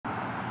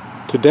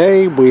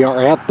Today we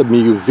are at the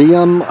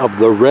Museum of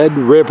the Red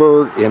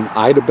River in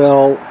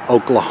Idabel,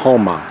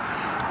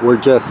 Oklahoma.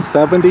 We're just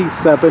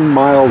 77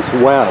 miles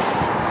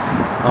west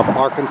of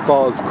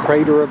Arkansas's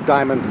Crater of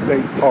Diamonds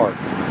State Park.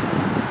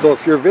 So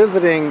if you're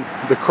visiting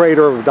the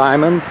Crater of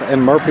Diamonds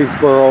in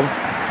Murfreesboro,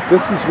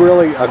 this is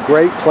really a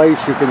great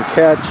place you can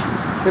catch.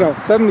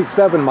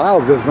 77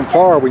 miles isn't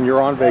far when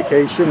you're on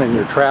vacation and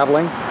you're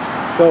traveling.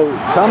 So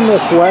come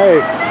this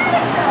way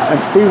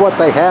and see what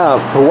they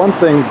have. For one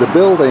thing, the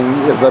building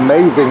is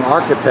amazing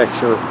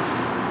architecture,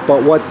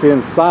 but what's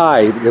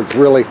inside is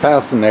really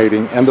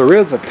fascinating. And there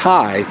is a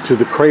tie to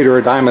the Crater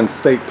of Diamonds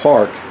State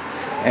Park,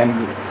 and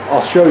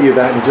I'll show you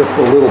that in just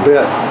a little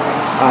bit.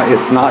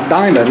 It's not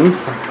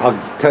diamonds, I'll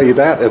tell you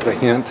that as a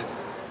hint,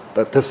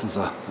 but this is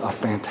a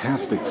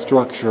fantastic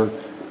structure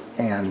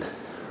and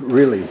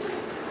really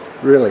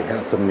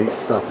has some neat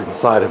stuff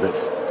inside of it.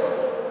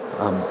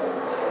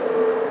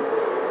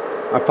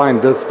 I find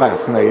this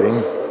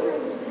fascinating.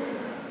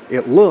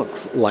 It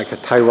looks like a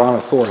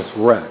Tyrannosaurus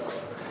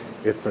Rex.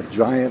 It's a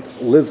giant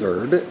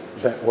lizard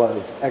that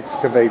was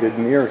excavated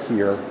near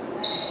here,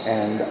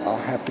 and I'll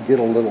have to get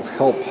a little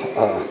help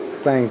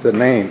saying the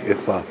name.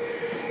 It's a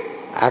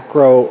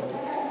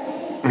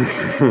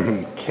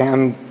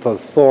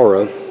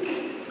Acrocanthosaurus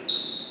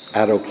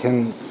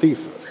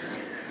adokensis,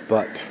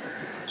 but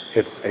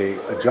it's a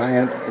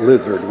giant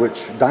lizard,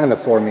 which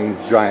dinosaur means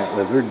giant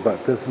lizard,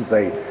 but this is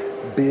a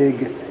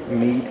big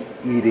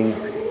meat-eating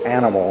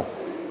animal.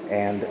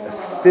 And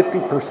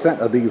 50%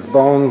 of these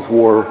bones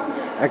were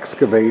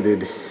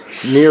excavated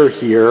near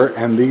here,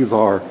 and these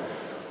are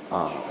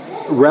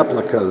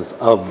replicas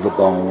of the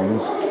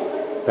bones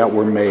that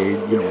were made,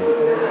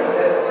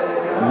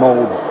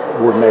 molds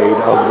were made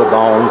of the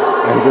bones,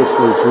 and this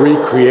was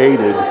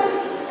recreated,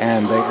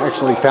 and they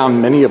actually found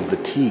many of the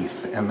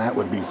teeth, and that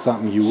would be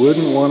something you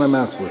wouldn't want to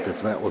mess with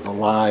if that was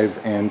alive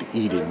and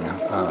eating.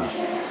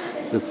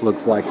 This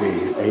looks like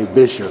a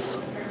vicious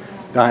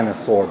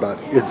dinosaur, but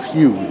it's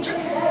huge.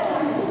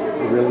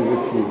 It really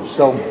is huge.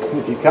 So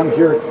if you come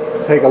here,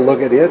 take a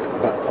look at it,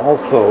 but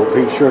also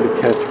be sure to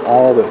catch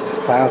all this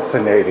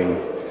fascinating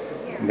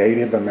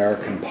Native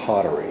American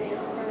pottery.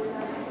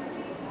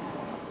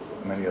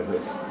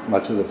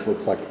 Much of this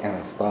looks like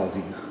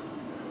Anasazi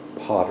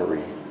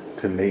pottery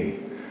to me,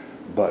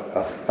 but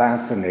a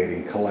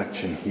fascinating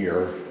collection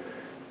here.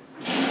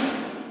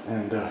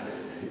 And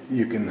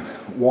you can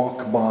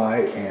walk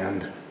by,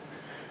 and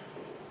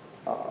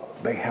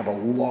they have a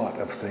lot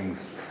of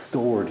things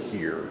stored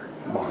here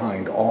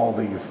behind all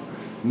these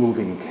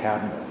moving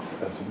cabinets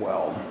as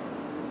well.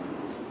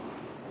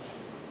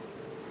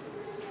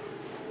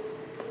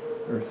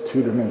 There's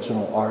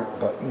two-dimensional art,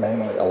 but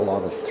mainly a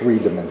lot of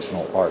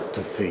three-dimensional art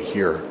to see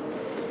here.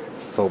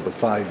 So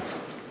besides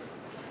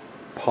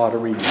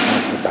pottery, you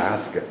have the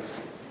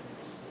baskets.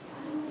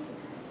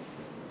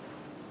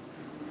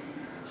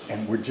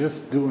 And we're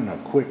just doing a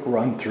quick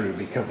run through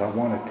because I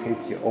want to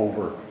take you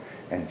over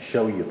and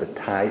show you the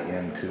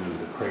tie-in to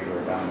the Crater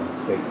of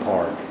Diamonds State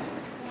Park.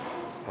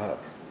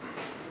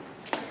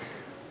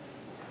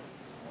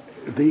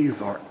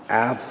 These are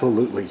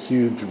absolutely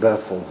huge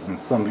vessels, and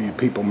some of you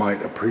people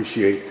might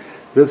appreciate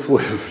this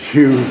was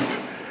used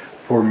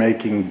for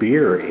making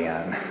beer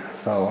in.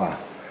 So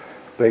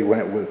they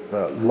went with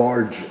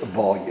large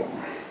volume.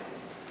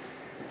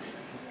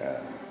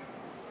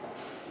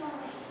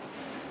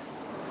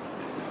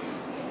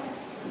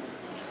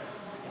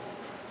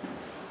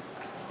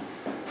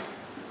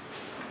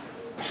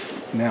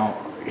 Now,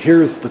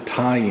 here's the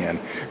tie-in.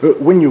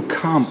 When you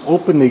come,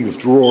 open these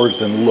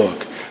drawers and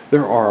look.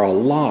 There are a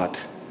lot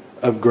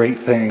of great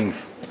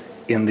things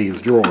in these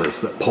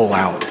drawers that pull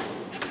out.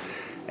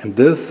 And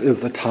this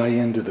is a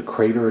tie-in to the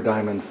Crater of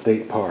Diamonds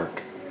State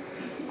Park.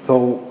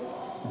 So,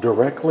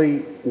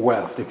 directly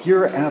west, if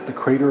you're at the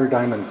Crater of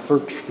Diamonds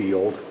search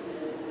field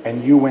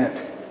and you went,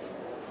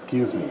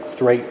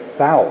 straight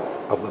south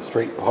of the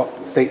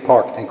state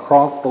park and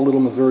crossed the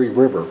Little Missouri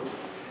River,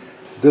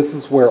 this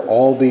is where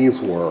all these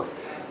were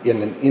in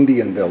an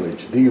Indian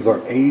village. These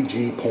are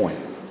AG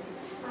points,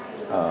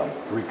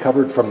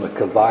 recovered from the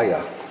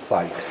Keziah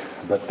site.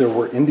 But there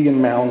were Indian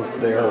mounds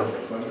there,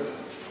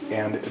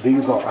 and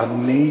these are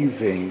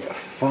amazing,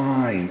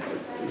 fine,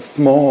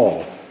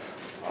 small,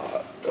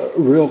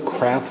 real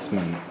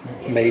craftsmen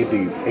made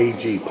these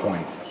AG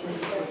points.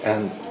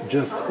 And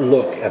just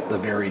look at the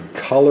varied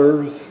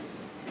colors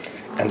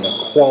and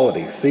the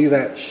quality. See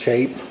that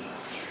shape?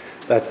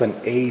 That's an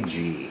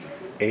AG,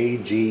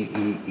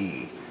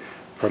 A-G-E-E,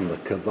 from the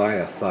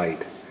Keziah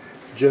site,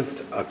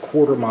 just a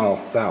quarter-mile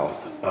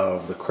south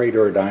of the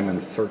Crater of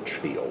Diamonds search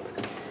field.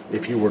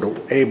 If you were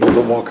able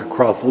to walk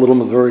across the Little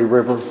Missouri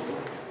River,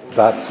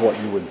 that's what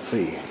you would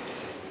see.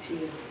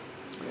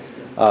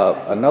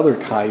 Another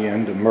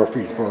tie-in to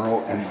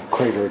Murfreesboro and the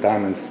Crater of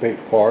Diamonds State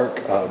Park,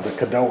 the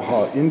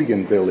Kadoha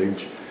Indian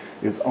Village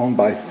is owned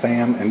by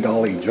Sam and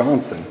Dolly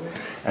Johnson,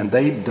 and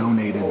they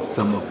donated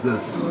some of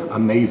this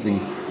amazing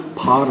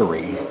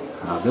pottery.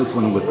 This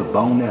one with the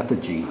bone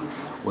effigy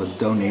was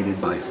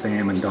donated by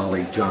Sam and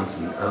Dolly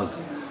Johnson of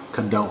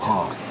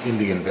Kadoha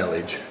Indian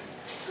Village.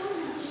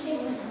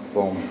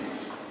 So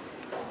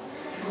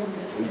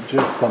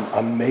just some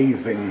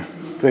amazing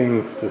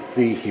things to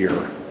see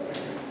here.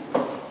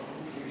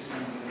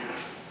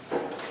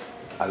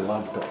 I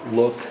love to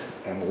look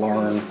and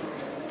learn,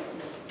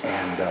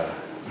 and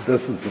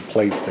this is the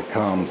place to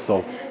come.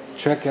 So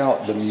check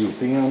out the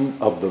Museum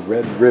of the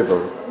Red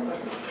River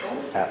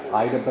at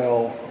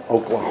Idabel,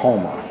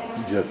 Oklahoma,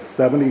 just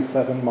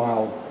 77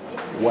 miles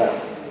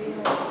west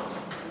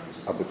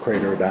of the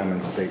Crater of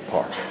Diamond State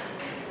Park.